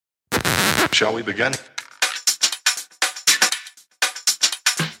Shall we begin?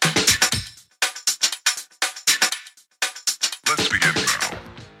 Let's begin now.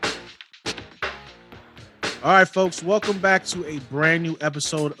 All right, folks, welcome back to a brand new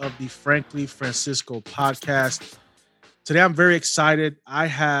episode of the Frankly Francisco podcast. Today, I'm very excited. I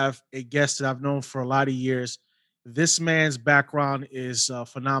have a guest that I've known for a lot of years. This man's background is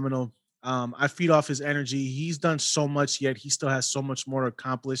phenomenal. I feed off his energy. He's done so much, yet he still has so much more to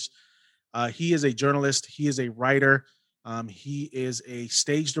accomplish. He is a journalist. He is a writer. He is a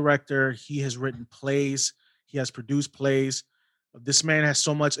stage director. He has written plays. He has produced plays. This man has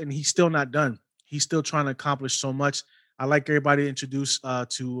so much, and he's still not done. He's still trying to accomplish so much. I'd like everybody to introduce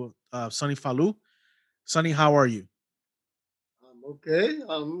to Sonny Falou. Sonny, how are you? I'm okay.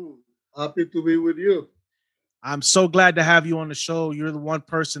 I'm happy to be with you. I'm so glad to have you on the show. You're the one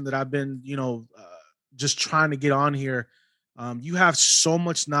person that I've been, just trying to get on here. You have so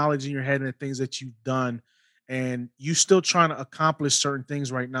much knowledge in your head and the things that you've done, and you still trying to accomplish certain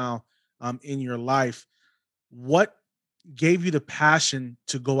things right now in your life. What gave you the passion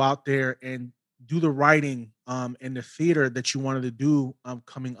to go out there and do the writing and the theater that you wanted to do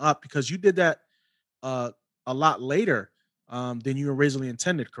coming up? Because you did that uh, a lot later than you originally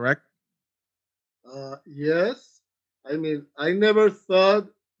intended, correct? Yes, I mean, I never thought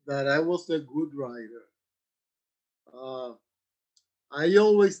that I was a good writer. Uh, I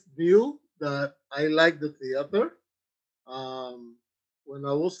always knew that I liked the theater. Um, when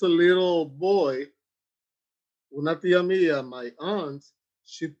I was a little boy, una tía mía, my aunt,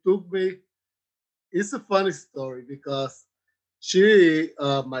 she took me. It's a funny story because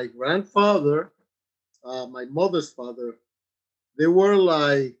my grandfather, my mother's father, they were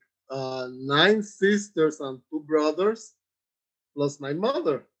like nine sisters and two brothers, plus my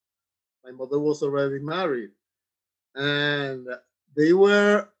mother. My mother was already married, and they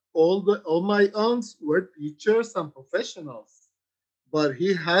were all my aunts were teachers and professionals. But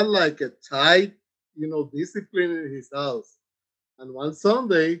he had like a tight, discipline in his house. And one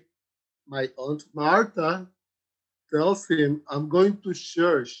Sunday, my aunt Martha tells him, "I'm going to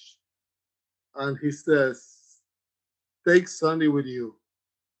church," and he says, "Take Sonny with you,"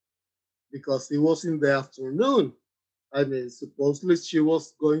 because it was in the afternoon. I mean, supposedly she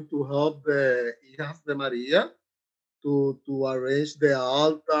was going to help the Hijas de Maria to arrange the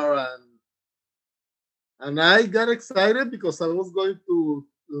altar, and I got excited because I was going to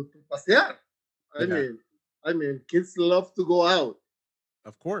pasear. I Yeah, mean, I mean, kids love to go out,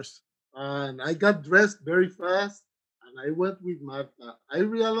 of course. and I got dressed very fast, and I went with Marta. I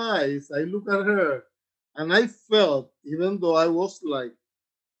realized, I look at her, and I felt, even though I was like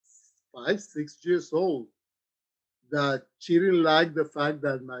 5, 6 years old, that she didn't like the fact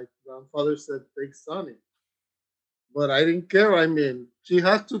that my grandfather said take Sonny. But I didn't care. I mean, she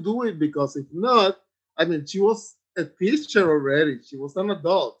had to do it because if not, I mean, she was a teacher already. She was an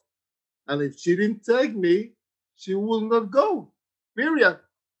adult. And if she didn't take me, she would not go. Period.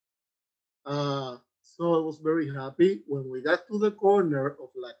 So I was very happy when we got to the corner of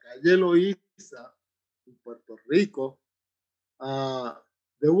La Calle Loíza in Puerto Rico. Uh,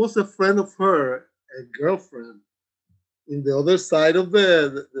 there was a friend of her, a girlfriend, in the other side of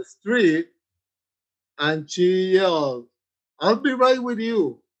the street, and she yelled, "I'll be right with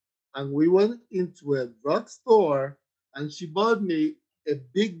you." And we went into a drugstore, and she bought me a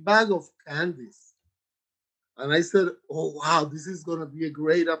big bag of candies. And I said, "Oh, wow, this is going to be a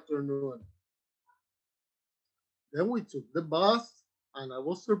great afternoon." Then we took the bus, and I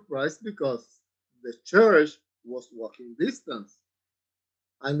was surprised because the church was walking distance.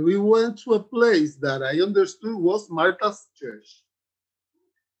 And we went to a place that I understood was Martha's church.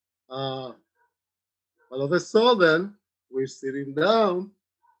 Uh, all of a sudden, we're sitting down,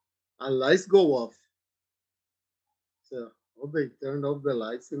 and lights go off. So, oh, they turned off the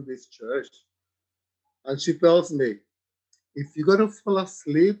lights in this church. And she tells me, "If you're gonna fall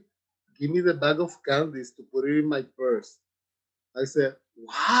asleep, give me the bag of candies to put it in my purse." I said,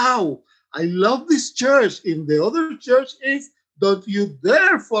 "Wow, I love this church." In the other church is, "Don't you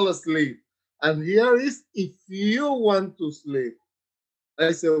dare fall asleep." And here is, "If you want to sleep."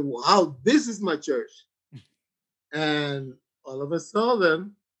 I said, "Wow, this is my church." And all of a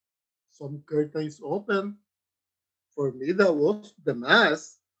sudden, some curtains open. For me, that was the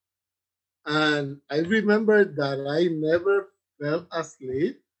mass. And I remember that I never fell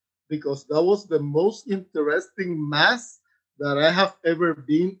asleep because that was the most interesting mass that I have ever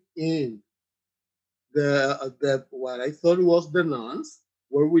been in. The what I thought was the nuns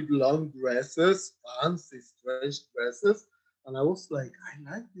were with long dresses, fancy, strange dresses, and I was like, I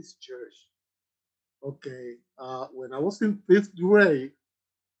like this church. Okay, when I was in fifth grade,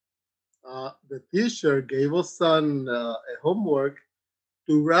 the teacher gave us a homework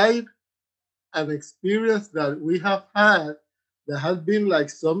to write an experience that we have had that has been like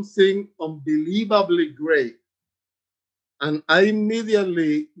something unbelievably great. And I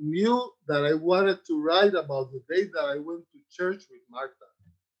immediately knew that I wanted to write about the day that I went to church with Martha.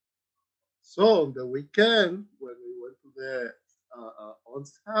 So on the weekend, when we went to the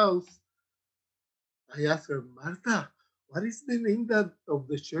aunt's house, I asked her, Martha, what is the name of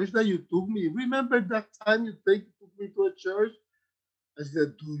the church that you took me? Remember that time took me to a church? I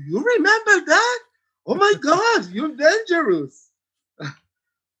said, do you remember that? Oh my God, you're dangerous.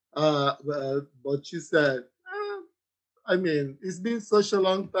 But she said, I mean, it's been such a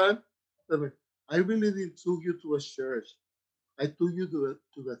long time. I really didn't took you to a church. I took you to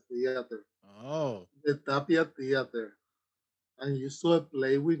the theater, Oh, the Tapia Theater, and you saw a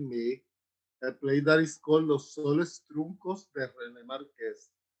play with me, a play that is called Los Soles Truncos de René Marquez.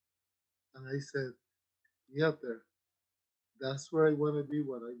 And I said, theater, that's where I want to be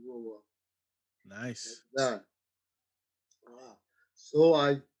when I grow up. Like nice. that. Ah. So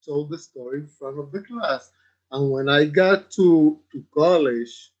I told the story in front of the class. And when I got to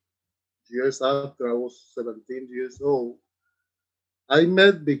college, years after I was 17 years old, I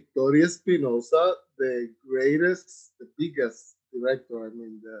met Victoria Espinosa, the greatest, the biggest director. I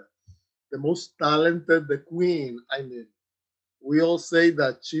mean, the most talented, the queen. I mean, we all say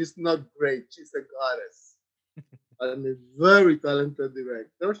that she's not great, she's a goddess. I mean, very talented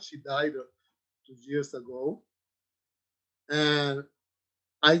director. She died 2 years ago. And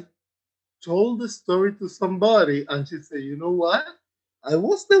I told the story to somebody, and she said, you know what? I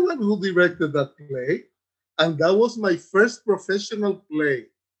was the one who directed that play, and that was my first professional play.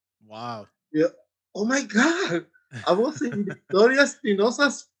 Wow. Yeah. Oh my God. I was in Victoria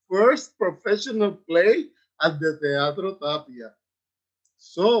Espinosa's first professional play at the Teatro Tapia.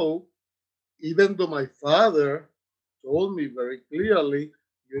 So, even though my father told me very clearly,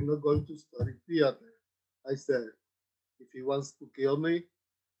 you're not going to study theater, I said, if he wants to kill me,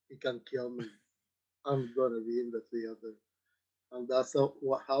 he can kill me. I'm going to be in the theater. And that's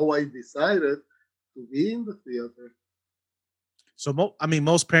how I decided to be in the theater. So, I mean,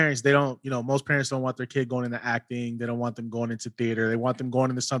 most parents they don't, most parents don't want their kid going into acting. They don't want them going into theater. They want them going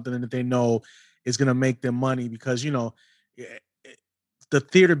into something that they know is going to make them money because eh, eh, the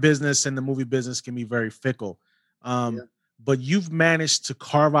theater business and the movie business can be very fickle. Um, Yeah. but you've managed to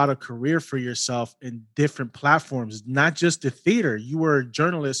carve out a career for yourself in different platforms, not just the theater. You were a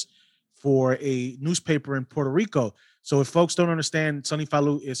journalist for a newspaper in Puerto Rico. So if folks don't understand, Sonny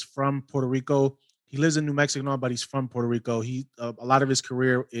Falu is from Puerto Rico. He lives in New Mexico now, but he's from Puerto Rico. He a lot of his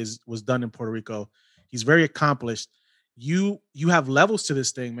career was done in Puerto Rico. He's very accomplished. You have levels to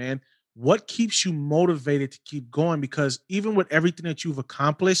this thing, man. What keeps you motivated to keep going? Because even with everything that you've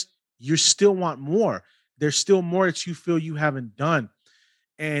accomplished, you still want more. There's still more that you feel you haven't done.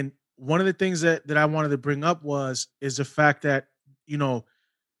 And one of the things that I wanted to bring up is the fact that you know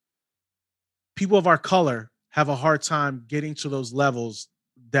people of our color have a hard time getting to those levels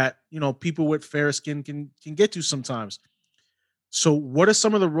that people with fair skin can get to sometimes. So, what are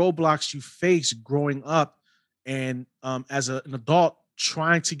some of the roadblocks you face growing up and as an adult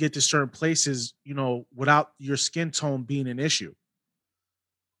trying to get to certain places, without your skin tone being an issue?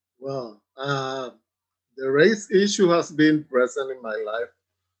 Well, the race issue has been present in my life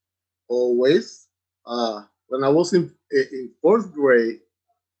always. When I was in fourth grade,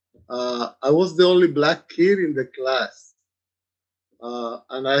 I was the only black kid in the class.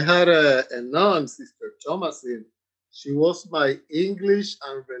 And I had a nun, Sister Thomasin. She was my English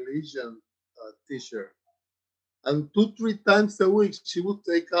and religion teacher. And 2, 3 times a week, she would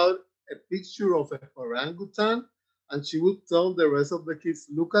take out a picture of a orangutan and she would tell the rest of the kids,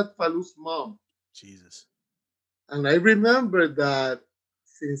 look at Falu's mom. Jesus. And I remember that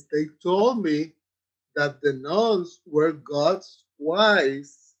since they told me that the nuns were God's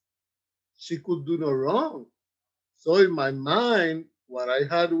wives, she could do no wrong. So in my mind, what I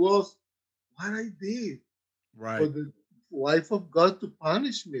had was what I did for Right. the wife of God to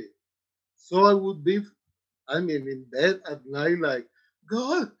punish me. So I would be, I mean, in bed at night, like,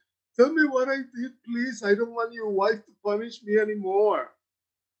 God, tell me what I did, please. I don't want your wife to punish me anymore.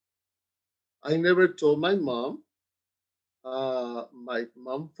 I never told my mom. My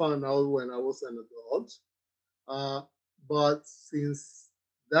mom found out when I was an adult. Uh, but since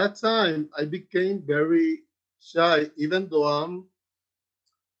that time, I became very shy, even though I'm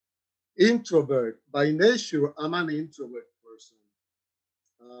introvert by nature. I'm an introvert person.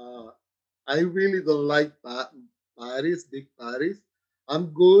 Uh, I really don't like parties, big parties. I'm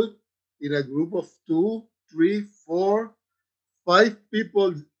good in a group of 2, 3, 4, 5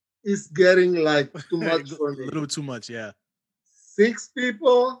 people is getting like too A much for me. little too much, yeah. Six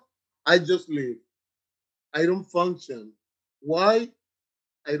people, I just leave. I don't function. Why?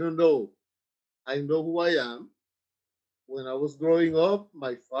 I don't know. I know who I am. When I was growing up,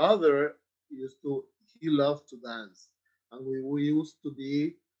 my father he loved to dance. And we used to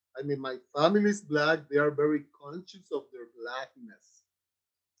be, I mean, my family is black. They are very conscious of their blackness.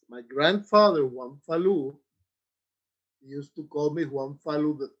 My grandfather, Juan Falu, he used to call me Juan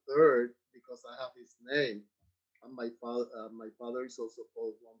Falu the Third because I have his name. And my father is also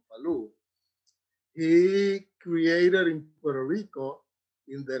called Juan Falu. He created in Puerto Rico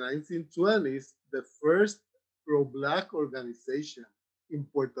in the 1920s the first pro-black organization in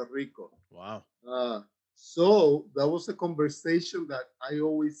Puerto Rico. Wow. Uh, so that was a conversation that I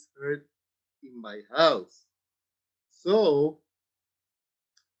always heard in my house. So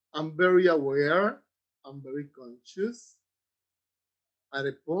I'm very aware, I'm very conscious. At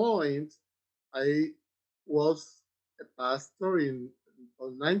a point, I was a pastor in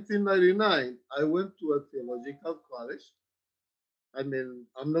 1999. I went to a theological college. I mean,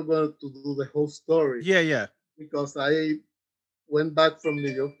 I'm not going to do the whole story Yeah, yeah. because I went back from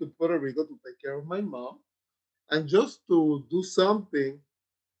New York to Puerto Rico to take care of my mom. And just to do something,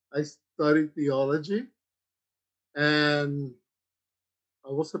 I studied theology and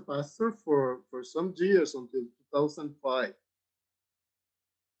I was a pastor for some years until 2005.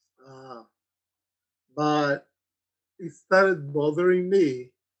 Uh, but it started bothering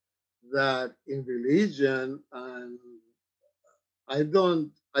me that in religion and I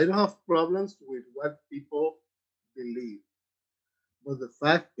don't have problems with what people believe. But the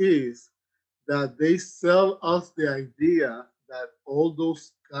fact is that they sell us the idea that all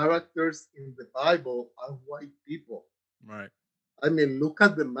those characters in the Bible are white people. Right. I mean, look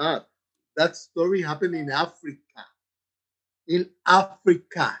at the map. That story happened in Africa. In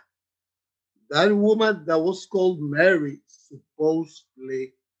Africa, that woman that was called Mary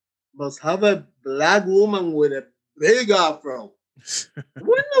supposedly must have a black woman with a big afro.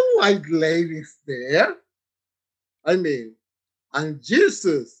 Were no white ladies there. I mean, and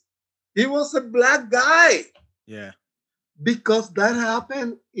Jesus, he was a black guy Yeah. because that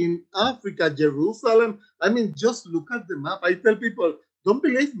happened in Africa, Jerusalem. I mean, just look at the map. I tell people, don't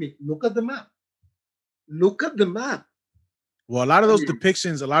believe me, look at the map. Look at the map. Well, I mean, a lot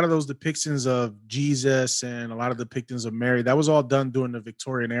of those depictions of Jesus and a lot of depictions of Mary, that was all done during the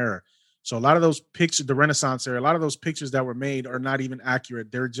Victorian era. So a lot of those pictures, the Renaissance era, a lot of those pictures that were made are not even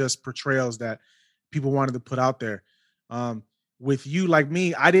accurate. They're just portrayals that people wanted to put out there. Um, with you, like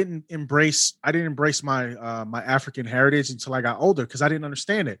me, I didn't embrace my my African heritage until I got older because I didn't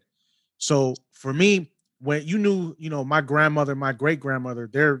understand it. So for me, when you knew, you know, my grandmother, my great grandmother,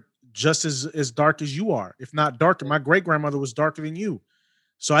 they're just as dark as you are, if not darker. My great grandmother was darker than you.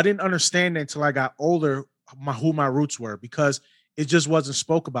 So I didn't understand it until I got older, who my roots were, because it just wasn't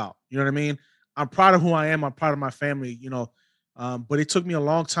spoke about. You know what I mean? I'm proud of who I am. I'm proud of my family, you know. But it took me a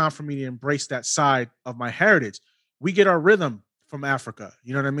long time for me to embrace that side of my heritage. We get our rhythm from Africa.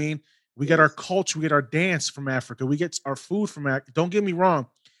 You know what I mean? We get our yes. culture, we get our dance from Africa. We get our food from Africa. Don't get me wrong.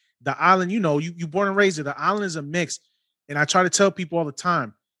 The island, you know, you born and raised it. The island is a mix. And I try to tell people all the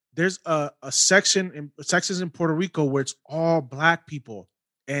time, there's a section in sections in Puerto Rico where it's all black people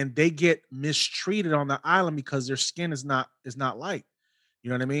and they get mistreated on the island because their skin is not light. You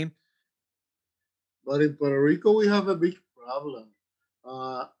know what I mean? But in Puerto Rico, we have a big problem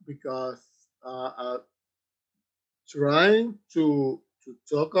because trying to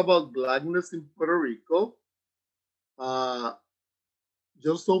talk about blackness in Puerto Rico uh,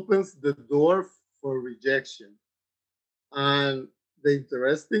 just opens the door for rejection. And the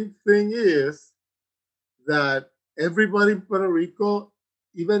interesting thing is that everybody in Puerto Rico,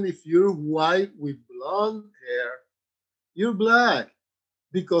 even if you're white with blonde hair, you're black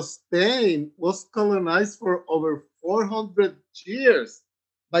because Spain was colonized for over 400 years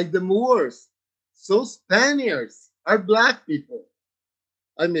by the Moors. So Spaniards are black people.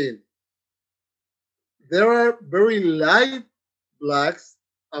 I mean, there are very light blacks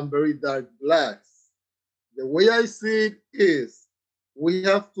and very dark blacks. The way I see it is we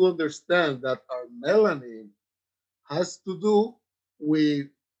have to understand that our melanin has to do with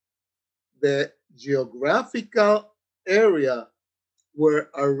the geographical area where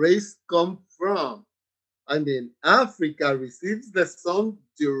our race comes from. I mean, Africa receives the sun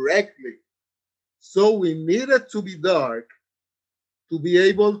directly. So we needed to be dark to be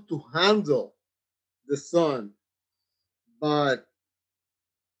able to handle the sun. But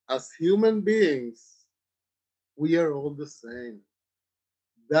as human beings, we are all the same.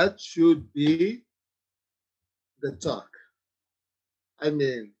 That should be the talk. I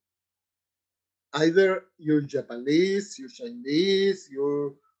mean, Either you're Japanese, you're Chinese,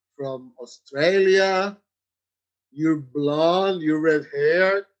 you're from Australia, you're blonde, you're red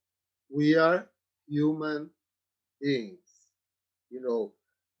haired. We are human beings. You know,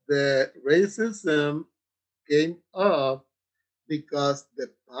 the racism came up because the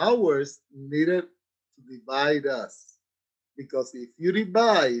powers needed to divide us. Because if you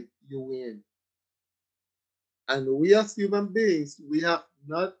divide, you win. And we as human beings, we have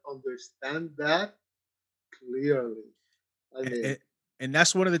not understand that clearly. I mean, and, and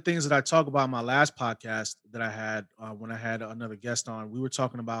that's one of the things that I talk about in my last podcast that I had when I had another guest on. We were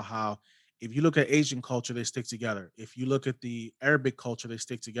talking about how if you look at Asian culture, they stick together. If you look at the Arabic culture, they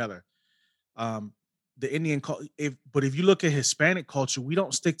stick together. Um, the Indian culture, if you look at Hispanic culture, we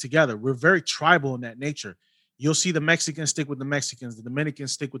don't stick together. We're very tribal in that nature. You'll see the Mexicans stick with the Mexicans, the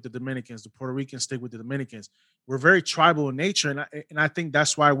Dominicans stick with the Dominicans, the Puerto Ricans stick with the Dominicans. We're very tribal in nature, and I think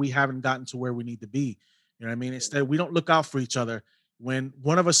that's why we haven't gotten to where we need to be. You know what I mean? Instead, we don't look out for each other. When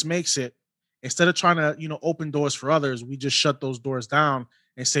one of us makes it, instead of trying to open doors for others, we just shut those doors down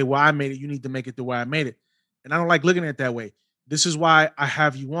and say, "Well, I made it. You need to make it the way I made it." And I don't like looking at it that way. This is why I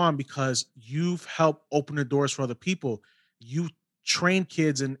have you on, because you've helped open the doors for other people. You train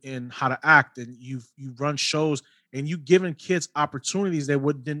kids in how to act, and you run shows, and you given kids opportunities they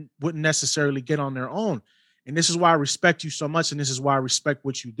wouldn't necessarily get on their own. And this is why I respect you so much, and this is why I respect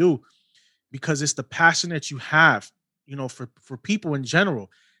what you do, because it's the passion that you have, for people in general.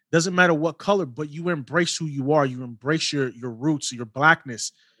 Doesn't matter what color, but you embrace who you are. You embrace your roots, your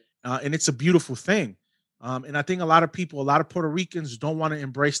blackness, and it's a beautiful thing. And I think a lot of people, a lot of Puerto Ricans, don't want to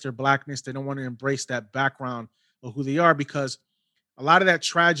embrace their blackness. They don't want to embrace that background of who they are, because a lot of that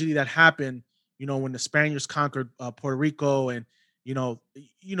tragedy that happened, when the Spaniards conquered Puerto Rico, and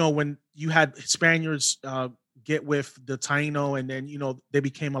when you had Spaniards get with the Taino, and then they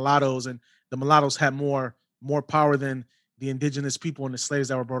became mulattoes, and the mulattoes had more power than the indigenous people and the slaves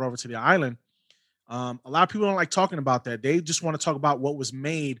that were brought over to the island. A lot of people don't like talking about that. They just want to talk about what was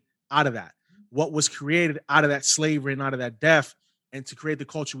made out of that, what was created out of that slavery and out of that death, and to create the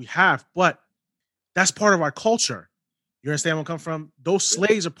culture we have. But that's part of our culture. You understand where I'm coming from? Those yeah,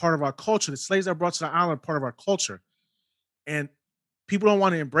 slaves are part of our culture. The slaves that were brought to the island are part of our culture. And people don't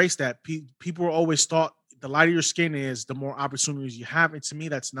want to embrace that. People are always thought the lighter your skin is, the more opportunities you have. And to me,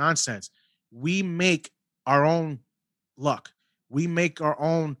 that's nonsense. We make our own luck. We make our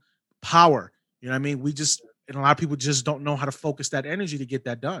own power. You know what I mean? And a lot of people just don't know how to focus that energy to get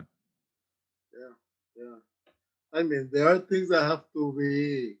that done. yeah, yeah. I mean, there are things that have to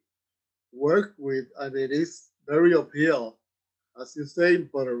be worked with, and it is very uphill. As you say, in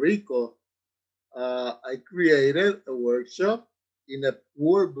Puerto Rico, I created a workshop in a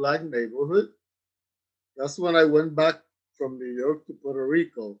poor black neighborhood. That's when I went back from New York to Puerto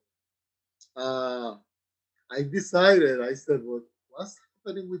Rico. Uh, I decided, I said, well, what's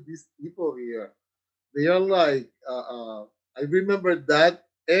happening with these people here? They are like, I remember that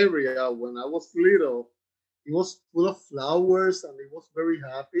area when I was little, it was full of flowers and it was very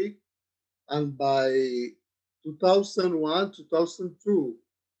happy. And by 2001, 2002,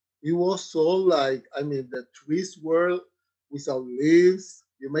 it was all like, I mean, the trees were without leaves.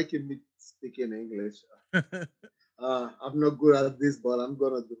 You're making me speak in English. I'm not good at this, but I'm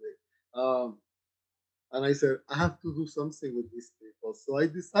going to do it. And I said, I have to do something with these people. So I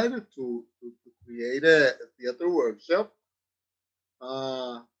decided to create a theater workshop.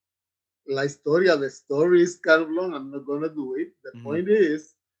 Uh, La Historia, the story is kind of long. I'm not going to do it. The Mhm. point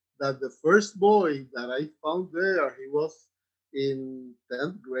is that the first boy that I found there, he was in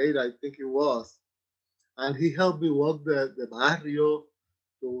 10th grade, I think it was. And he helped me walk the barrio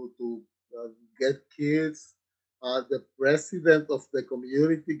to get kids. The president of the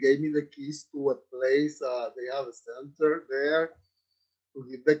community gave me the keys to a place. They have a center there to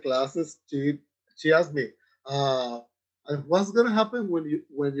give the classes. She asked me, uh, "And what's gonna happen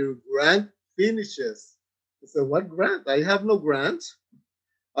when your grant finishes?" I said, "What grant? I have no grant.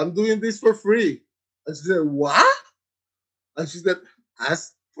 I'm doing this for free." And she said, "What?" And she said,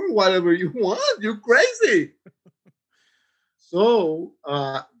 "Ask for whatever you want. You're crazy." So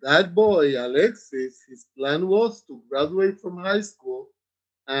that boy, Alexis, his plan was to graduate from high school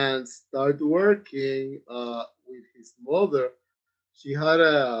and start working with his mother. She had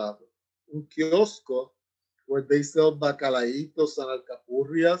un kiosco where they sell bacalaitos and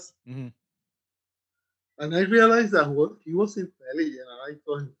alcapurrias. Mhm. And I realized that he was intelligent. And I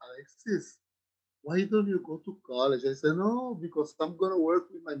told him, Alexis, why don't you go to college? I said, no, because I'm going to work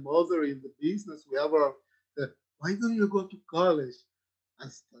with my mother in the business. We have our, why don't you go to college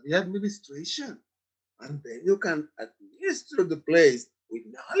and study administration? And then you can administer the place with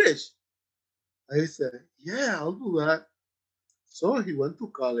knowledge. I said, yeah, I'll do that. So he went to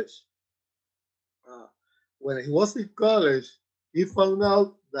college. Uh, when he was in college, he found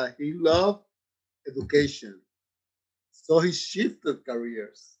out that he loved education. So he shifted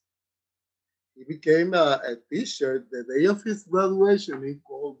careers. He became a teacher. The day of his graduation, he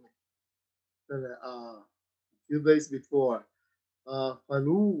called me a few days before.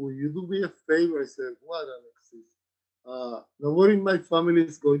 Falu, will you do me a favor? I said, what, Alexis? Nobody in my family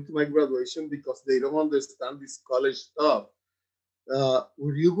is going to my graduation because they don't understand this college stuff.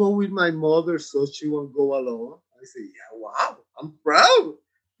 Will you go with my mother so she won't go alone? I said, yeah, wow, I'm proud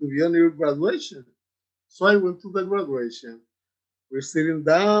to be on your graduation. So I went to the graduation. We're sitting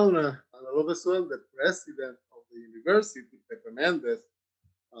down, and all of a sudden, the president of the university, Pepe Mendez,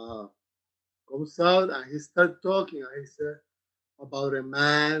 uh, comes out and he started talking. And he said about a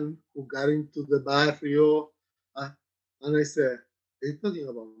man who got into the barrio. Uh, and I said, are you talking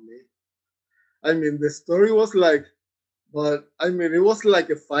about me? I mean, the story was like, but I mean, it was like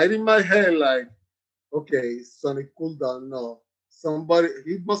a fight in my head, like, okay, Sonny, cool down. No, somebody,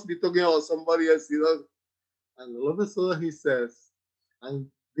 he must be talking about somebody else. You know? And all of a sudden he says, and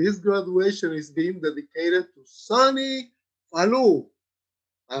this graduation is being dedicated to Sonny Falu.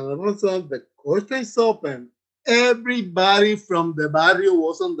 And all of a sudden the curtains open. Everybody from the barrio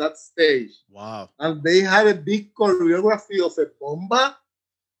was on that stage. Wow. And they had a big choreography of a bomba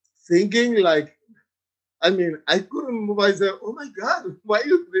singing like, I mean, I couldn't move. I said, oh my God, why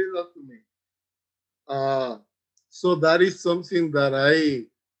you doing that to me? Uh, so that is something that I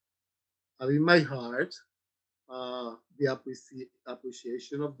have in my heart, the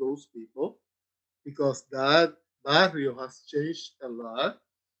appreciation of those people, because that barrio has changed a lot.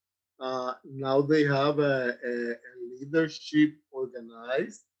 Now they have a leadership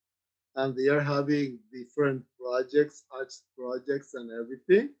organized, and they are having different projects, arts projects, and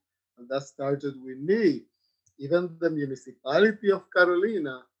everything. And that started with me. Even the municipality of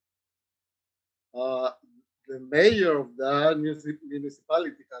Carolina, uh, the mayor of that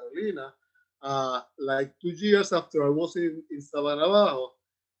municipality, Carolina, like 2 years after I was in Sabana Bajo,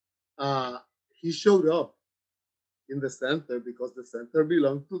 uh, he showed up in the center because the center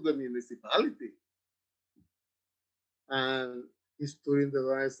belonged to the municipality. And he stood in the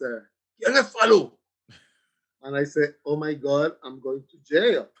door and said, ¿Quién es Falu? And I said, oh my God, I'm going to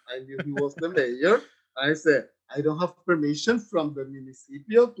jail. I knew he was the mayor. I said, I don't have permission from the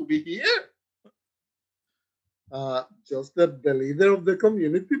municipio to be here. Just the leader of the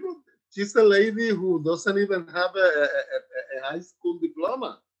community. But she's a lady who doesn't even have a high school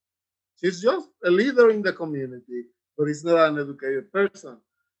diploma. She's just a leader in the community, but is not an educated person.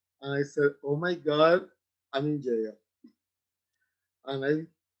 And I said, oh my God, I'm in jail. And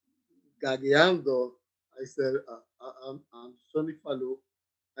I, gagueando, I said, I'm Sonny Falu.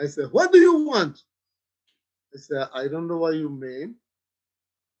 I said, what do you want? I said, I don't know what you mean.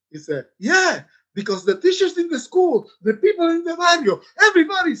 He said, yeah, because the teachers in the school, the people in the barrio,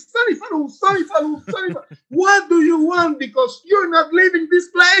 everybody, Sonny Falu, Sonny Falu, Sonny Falu. What do you want? Because you're not leaving this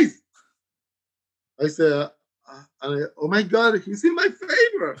place. I said, oh my God, he's in my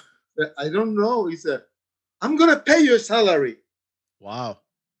favor. I don't know. He said, I'm going to pay your salary. Wow.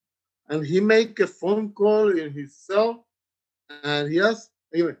 And he make a phone call in his cell, and he asked,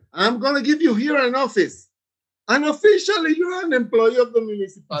 anyway, I'm going to give you here an office. And officially, you're an employee of the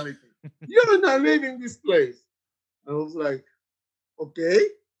municipality. You're not leaving this place. I was like, okay,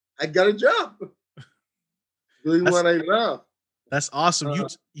 I got a job doing That's, what I love. that's awesome.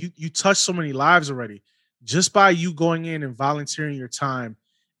 You touched so many lives already. Just by you going in and volunteering your time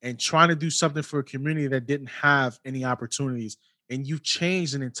and trying to do something for a community that didn't have any opportunities, and you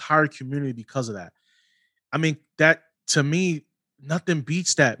changed an entire community because of that. I mean, that to me, nothing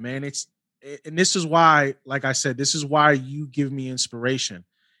beats that, man. And this is why, like I said, this is why you give me inspiration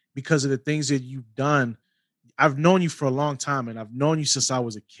because of the things that you've done. I've known you for a long time, and I've known you since I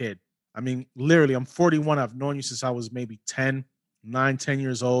was a kid. I mean, literally, I'm 41. I've known you since I was maybe 10, 9, 10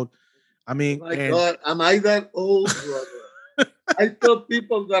 years old. I Oh mean, my and God, am I that old, brother? I tell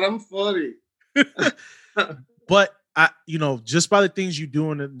people that I'm 40. but just by the things you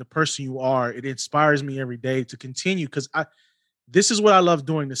do and the person you are, it inspires me every day to continue because this is what I love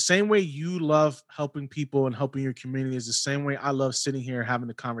doing. The same way you love helping people and helping your community is the same way I love sitting here having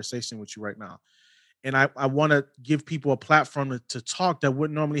the conversation with you right now. And I want to give people a platform to talk that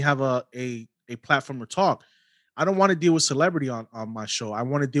wouldn't normally have a platform to talk. I don't want to deal with celebrity on my show. I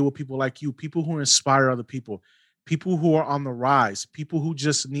want to deal with people like you, people who inspire other people who are on the rise, people who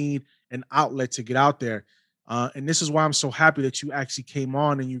just need an outlet to get out there. And this is why I'm so happy that you actually came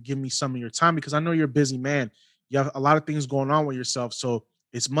on and you give me some of your time because I know you're a busy man. You have a lot of things going on with yourself. So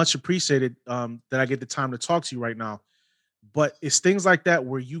It's much appreciated that I get the time to talk to you right now. But it's things like that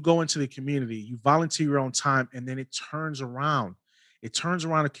where you go into the community, you volunteer your own time, and then it turns around. It turns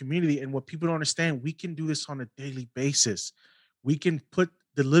around a community. And what people don't understand, we can do this on a daily basis. We can put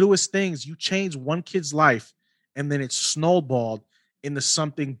the littlest things, you change one kid's life, and then it's snowballed into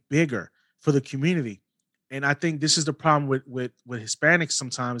something bigger for the community. And I think this is the problem with Hispanics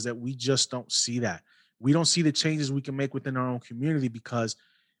sometimes, that we just don't see that. We don't see the changes we can make within our own community because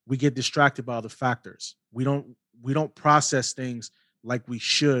we get distracted by other factors. We don't process things like we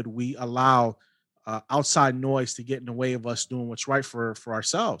should. We allow outside noise to get in the way of us doing what's right for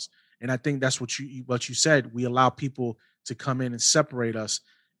ourselves. And I think that's what you said. We allow people to come in and separate us,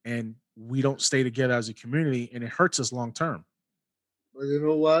 and we don't stay together as a community, and it hurts us long term. But you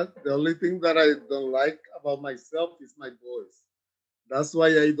know what? The only thing that I don't like about myself is my voice. That's why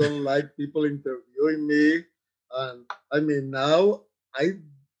I don't like people interviewing me. And I mean, now I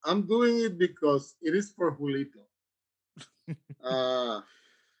I'm doing it because it is for Julito. Uh,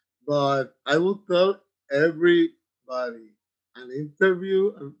 but I will tell everybody an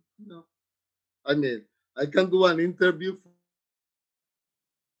interview. And, I mean, I can do an interview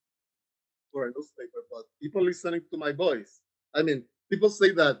for a newspaper, but people listening to my voice. I mean, people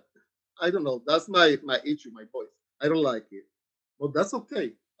say that I don't know. That's my issue, my voice. I don't like it, but that's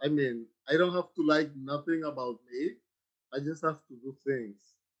okay. I mean, I don't have to like nothing about me. I just have to do things.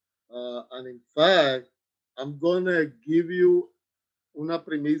 And in fact, I'm gonna give you una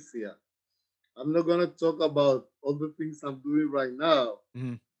primicia. I'm not gonna talk about all the things I'm doing right now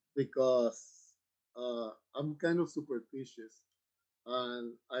Mhm. because I'm kind of superstitious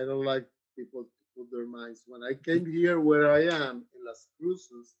and I don't like people to put their minds. When I came here where I am in Las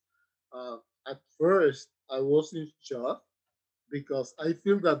Cruces, uh, at first I was in shock because I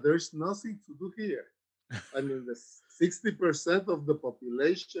feel that there's nothing to do here. I mean, the 60% of the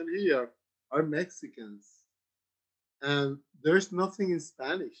population here are Mexicans, and there's nothing in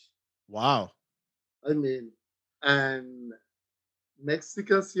Spanish. Wow. I mean, and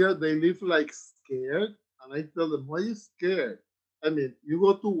Mexicans here, they live like scared. And I tell them, why are you scared? I mean, you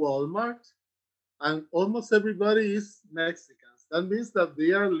go to Walmart and almost everybody is Mexicans. That means that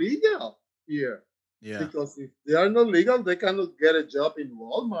they are legal here. Yeah. Because if they are not legal, they cannot get a job in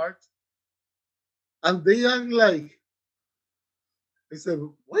Walmart. And they are like, I said,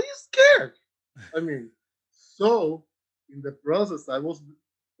 why are you scared? I mean, so in the process, I was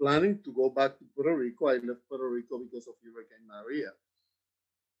planning to go back to Puerto Rico. I left Puerto Rico because of Hurricane Maria.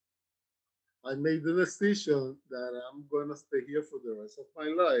 I made the decision that I'm gonna stay here for the rest of my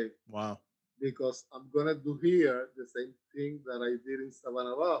life Wow. because I'm gonna do here the same thing that I did in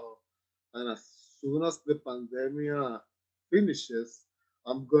Sabana Bajo. And as soon as the pandemic finishes,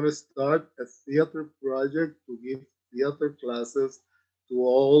 I'm gonna start a theater project to give theater classes to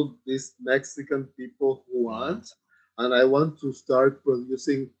all these Mexican people who Wow. want. And I want to start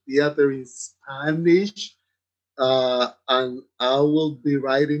producing theater in Spanish, and I will be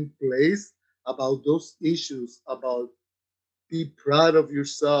writing plays about those issues, about be proud of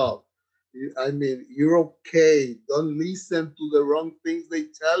yourself. I mean, you're okay. Don't listen to the wrong things they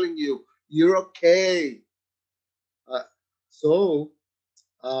telling you. You're okay. Uh, so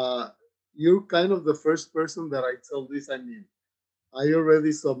uh, you're kind of the first person that I tell this. I mean, I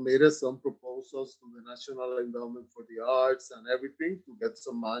already submitted some proposals to the National Endowment for the Arts and everything to get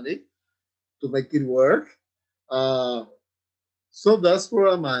some money to make it work. Uh, so that's where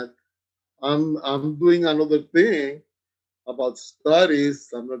I'm at. I'm doing another thing about studies.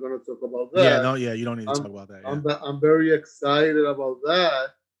 I'm not going to talk about Yeah. that. No. Yeah. You don't need to I'm talk about that. Yeah. I'm very excited about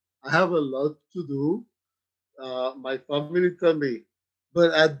that. I have a lot to do. My family tell me,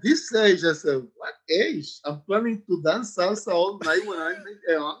 but at this age, I said, what age? I'm planning to dance salsa all night when I make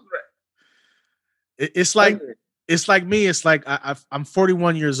 100. It's I like mean, me. It's like I'm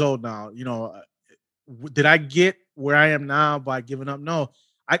 41 years old now. Did I get where I am now by giving up? No.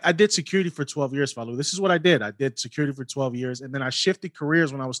 I did security for 12 years, Follow. This is what I did. I did security for 12 years, and then I shifted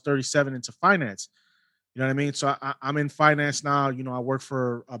careers when I was 37 into finance. You know what I mean? So I'm in finance now. I work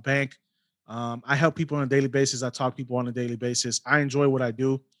for a bank. I help people on a daily basis. I talk to people on a daily basis. I enjoy what I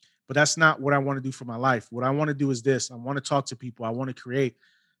do, but that's not what I want to do for my life. What I want to do is this: I want to talk to people. I want to create.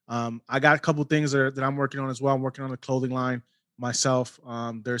 I got a couple things that I'm working on as well. I'm working on a clothing line myself.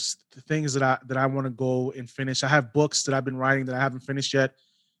 There's things that I want to go and finish. I have books that I've been writing that I haven't finished yet.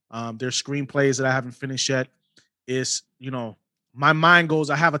 There's screenplays that I haven't finished yet. Is my mind goes,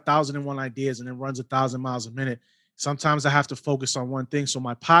 I have 1,001 ideas and it runs 1,000 miles a minute. Sometimes I have to focus on one thing. So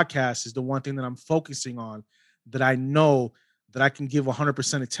my podcast is the one thing that I'm focusing on, that I know that I can give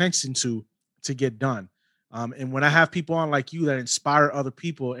 100% attention to get done. And when I have people on like you that inspire other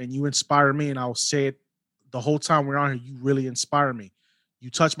people, and you inspire me, and I'll say it the whole time we're on here, you really inspire me. You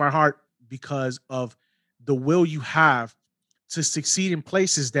touch my heart because of the will you have to succeed in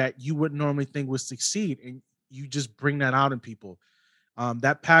places that you wouldn't normally think would succeed. And you just bring that out in people.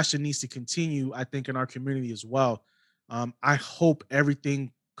 That passion needs to continue, I think, in our community as well. I hope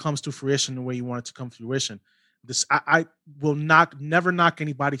everything comes to fruition the way you want it to come to fruition. I will never knock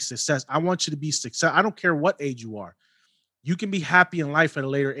anybody's success. I want you to be success. I don't care what age you are. You can be happy in life at a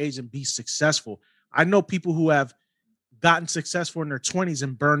later age and be successful. I know people who have gotten successful in their 20s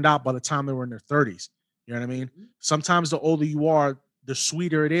and burned out by the time they were in their 30s. You know what I mean? Sometimes the older you are, the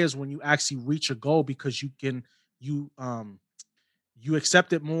sweeter it is when you actually reach a goal, because you you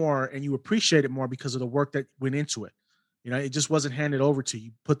accept it more and you appreciate it more because of the work that went into it. You know, it just wasn't handed over to you.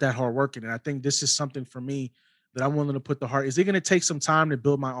 You put that hard work in. And I think this is something for me that I'm willing to put the heart. Is it going to take some time to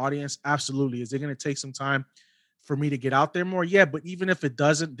build my audience? Absolutely. Is it going to take some time for me to get out there more? Yeah. But even if it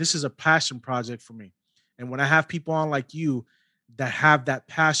doesn't, this is a passion project for me. And when I have people on like you that have that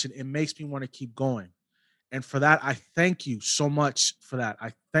passion, it makes me want to keep going. And for that, I thank you so much for that.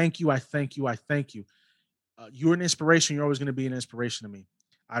 I thank you. I thank you. I thank you. You're an inspiration. You're always going to be an inspiration to me.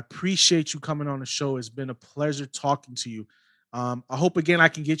 I appreciate you coming on the show. It's been a pleasure talking to you. I hope again I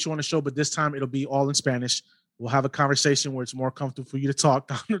can get you on the show, but this time it'll be all in Spanish. We'll have a conversation where it's more comfortable for you to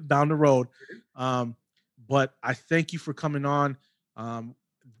talk down the road. But I thank you for coming on.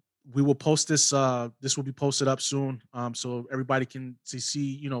 We will post this. This will be posted up soon, so everybody can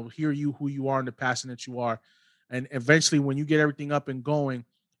see, hear you, who you are, and the passion that you are. And eventually, when you get everything up and going,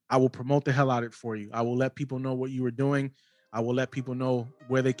 I will promote the hell out of it for you. I will let people know what you were doing. I will let people know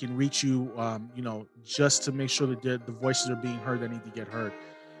where they can reach you. Just to make sure that the voices are being heard that need to get heard.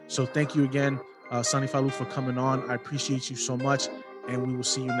 So thank you again, Sunny Falou, for coming on. I appreciate you so much, and we will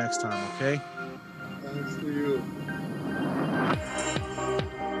see you next time. Okay. Thanks to you.